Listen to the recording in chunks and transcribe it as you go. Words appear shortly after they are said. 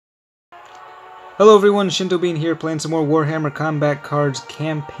Hello everyone, Shinto Bean here, playing some more Warhammer Combat Cards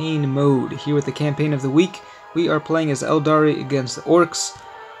Campaign Mode. Here with the Campaign of the Week, we are playing as Eldari against the Orks,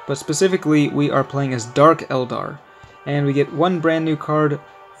 but specifically we are playing as Dark Eldar. And we get one brand new card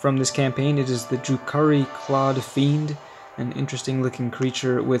from this campaign. It is the Drukhari Clawed Fiend, an interesting looking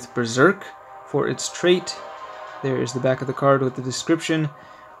creature with Berserk for its trait. There is the back of the card with the description.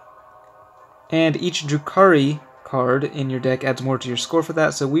 And each Drukhari card in your deck adds more to your score for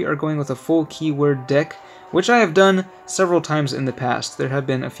that, so we are going with a full keyword deck, which I have done several times in the past. There have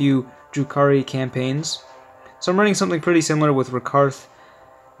been a few Drukhari campaigns, so I'm running something pretty similar with Rakarth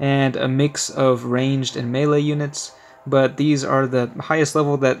and a mix of ranged and melee units, but these are the highest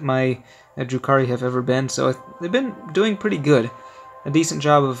level that my Drukhari have ever been, so they've been doing pretty good. A decent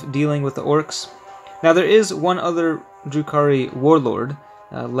job of dealing with the Orks. Now there is one other Drukhari warlord,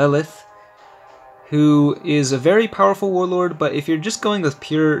 Lilith, who is a very powerful warlord, but if you're just going with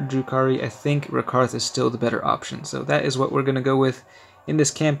pure Drukhari, I think Rakarth is still the better option. So that is what we're going to go with in this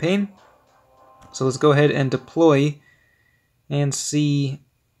campaign. So let's go ahead and deploy and see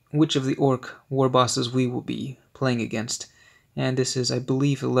which of the Orc war bosses we will be playing against. And this is, I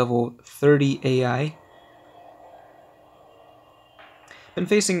believe, a level 30 AI. Been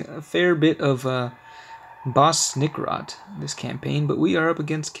facing a fair bit of Boss Snickrot this campaign, but we are up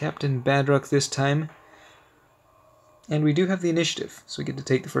against Captain Badrock this time. And we do have the initiative, so we get to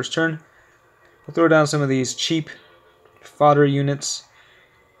take the first turn. We'll throw down some of these cheap fodder units.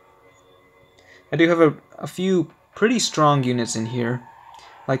 I do have a few pretty strong units in here,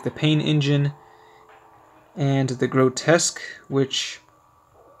 like the Pain Engine and the Grotesque, which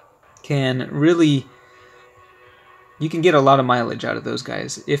can really... You can get a lot of mileage out of those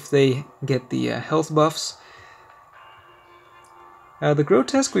guys if they get the health buffs. The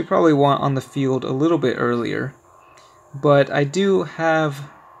Grotesque we probably want on the field a little bit earlier, but I do have...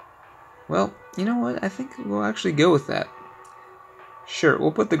 Well, you know what? I think we'll actually go with that. Sure,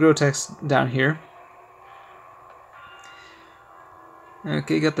 we'll put the Grotesque down here.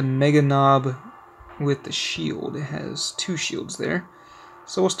 Okay, got the Mega Knob with the shield. It has 2 shields there.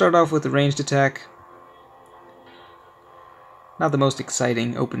 So we'll start off with the ranged attack. Not the most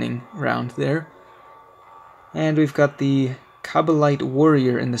exciting opening round there. And we've got the Kabbalite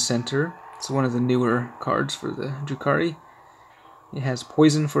Warrior in the center. It's one of the newer cards for the Drukhari. It has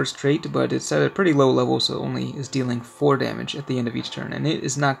poison for its trait, but it's at a pretty low level, so it only is dealing 4 damage at the end of each turn. And it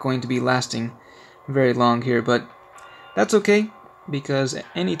is not going to be lasting very long here, but that's okay, because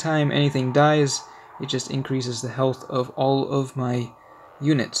anytime anything dies, it just increases the health of all of my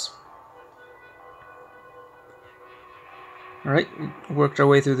units. Alright, we worked our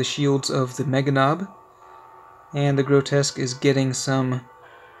way through the shields of the Mega Knob, and the Grotesque is getting some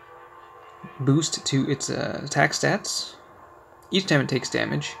boost to its attack stats each time it takes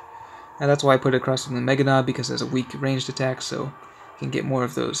damage. And that's why I put it across from the Mega Knob, because it has a weak ranged attack, so you can get more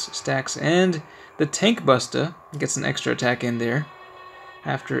of those stacks. And the Tank Buster gets an extra attack in there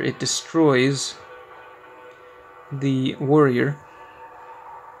after it destroys the Warrior.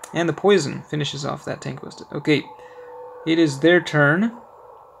 And the Poison finishes off that Tank Buster. Okay. It is their turn,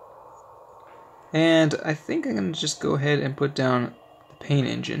 and I think I'm going to just go ahead and put down the Pain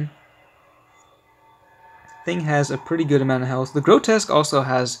Engine. Thing has a pretty good amount of health. The Grotesque also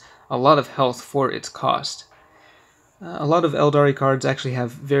has a lot of health for its cost. A lot of Eldari cards actually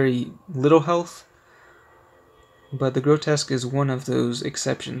have very little health, but the Grotesque is one of those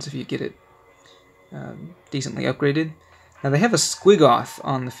exceptions if you get it decently upgraded. Now they have a Squiggoth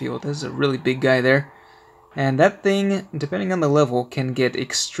on the field. This is a really big guy there. And that thing, depending on the level, can get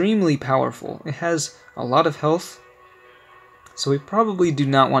extremely powerful. It has a lot of health, so we probably do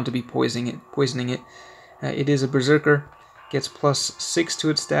not want to be poisoning it. It is a Berserker, gets +6 to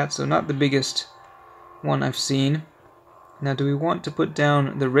its stats, so not the biggest one I've seen. Now, do we want to put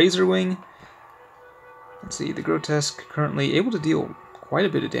down the Razor Wing? Let's see, the Grotesque currently able to deal quite a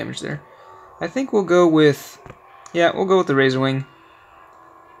bit of damage there. I think we'll go with... Yeah, we'll go with the Razor Wing.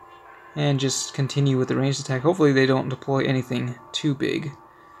 And just continue with the ranged attack. Hopefully they don't deploy anything too big.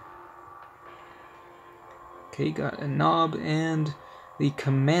 Okay, got a Knob and the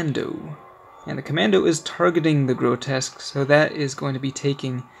Commando. And the Commando is targeting the Grotesque, so that is going to be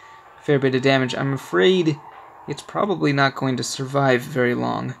taking a fair bit of damage. I'm afraid it's probably not going to survive very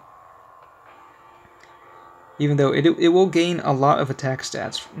long. Even though it will gain a lot of attack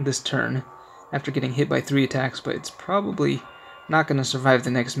stats this turn after getting hit by 3 attacks, but it's probably not going to survive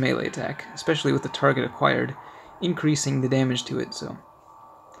the next melee attack, especially with the target acquired, increasing the damage to it, so...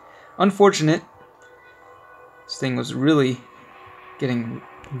 Unfortunate. This thing was really getting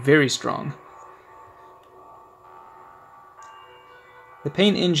very strong. The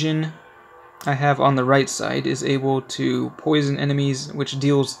Pain Engine I have on the right side is able to poison enemies, which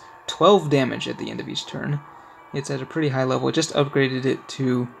deals 12 damage at the end of each turn. It's at a pretty high level. I just upgraded it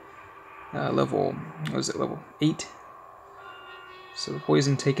to level, what is it, level 8. So the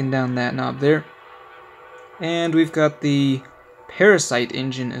poison taking down that knob there. And we've got the Parasite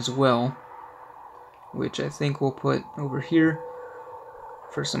engine as well, which I think we'll put over here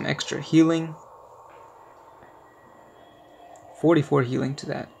for some extra healing. 44 healing to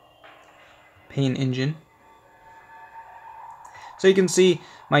that pain engine. So you can see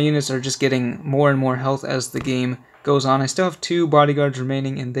my units are just getting more and more health as the game goes on. I still have 2 bodyguards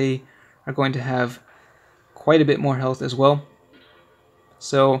remaining, and they are going to have quite a bit more health as well.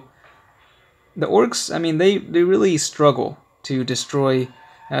 So the Orks, I mean, they really struggle to destroy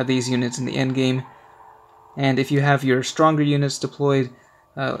these units in the end game. And if you have your stronger units deployed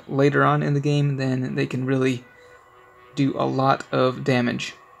later on in the game, then they can really do a lot of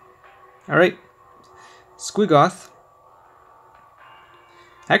damage. Alright, Squiggoth.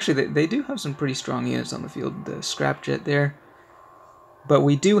 Actually, they do have some pretty strong units on the field, the Scrapjet there. But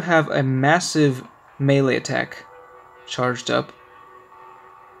we do have a massive melee attack charged up.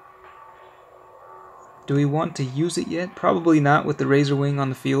 Do we want to use it yet? Probably not with the Razor Wing on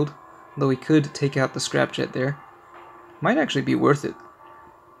the field, though we could take out the Scrapjet there. Might actually be worth it.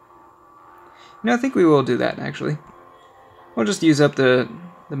 I think we will do that, actually. We'll just use up the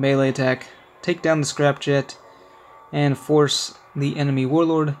melee attack, take down the Scrapjet, and force the enemy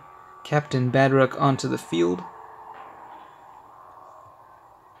warlord, Captain Badrook, onto the field.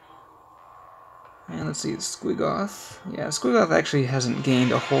 And let's see, Squiggoth. Yeah, Squiggoth actually hasn't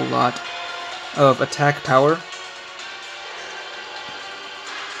gained a whole lot of attack power.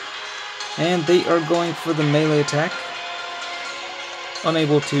 And they are going for the melee attack.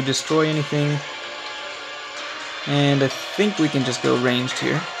 Unable to destroy anything. And I think we can just go ranged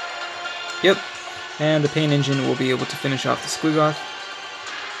here. Yep. And the pain engine will be able to finish off the Squiggoth.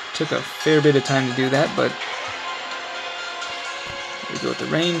 Took a fair bit of time to do that, but we go with the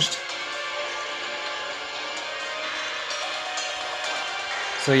ranged.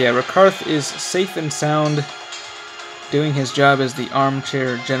 So yeah, Rakarth is safe and sound, doing his job as the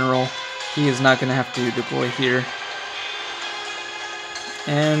armchair general. He is not going to have to deploy here.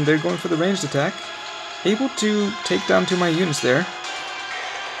 And they're going for the ranged attack. Able to take down 2 of my units there.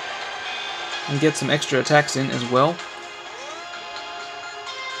 And get some extra attacks in as well.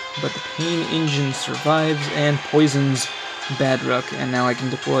 But the pain engine survives and poisons Badrook. And now I can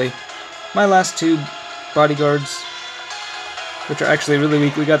deploy my last 2 bodyguards, which are actually really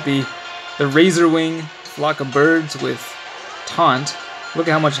weak. We got the Razor Wing flock of birds with taunt. Look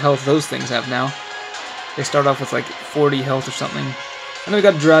at how much health those things have now. They start off with like 40 health or something. And then we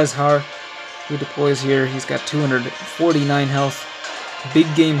got Drukhari, who deploys here. He's got 249 health. Big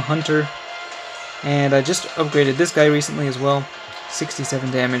Game Hunter. And I just upgraded this guy recently as well.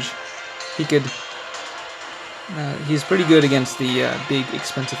 67 damage. He could... he's pretty good against the big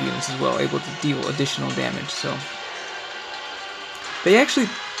expensive units as well, able to deal additional damage, so... They actually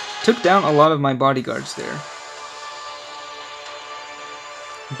took down a lot of my bodyguards there.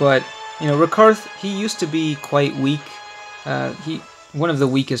 But, you know, Rakarth, he used to be quite weak. One of the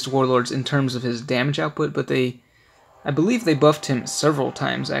weakest warlords in terms of his damage output, but I believe they buffed him several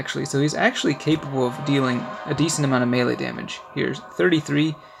times, actually. So he's actually capable of dealing a decent amount of melee damage. Here's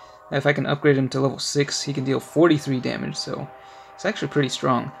 33. If I can upgrade him to level 6, he can deal 43 damage, so it's actually pretty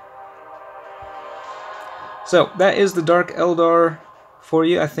strong. So, that is the Dark Eldar for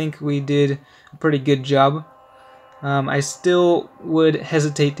you. I think we did a pretty good job. I still would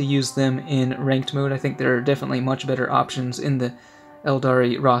hesitate to use them in ranked mode. I think there are definitely much better options in the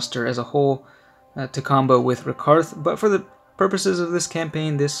Eldari roster as a whole to combo with Rakarth, but for the purposes of this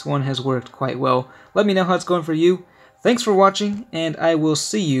campaign, this one has worked quite well. Let me know how it's going for you. Thanks for watching, and I will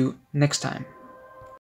see you next time.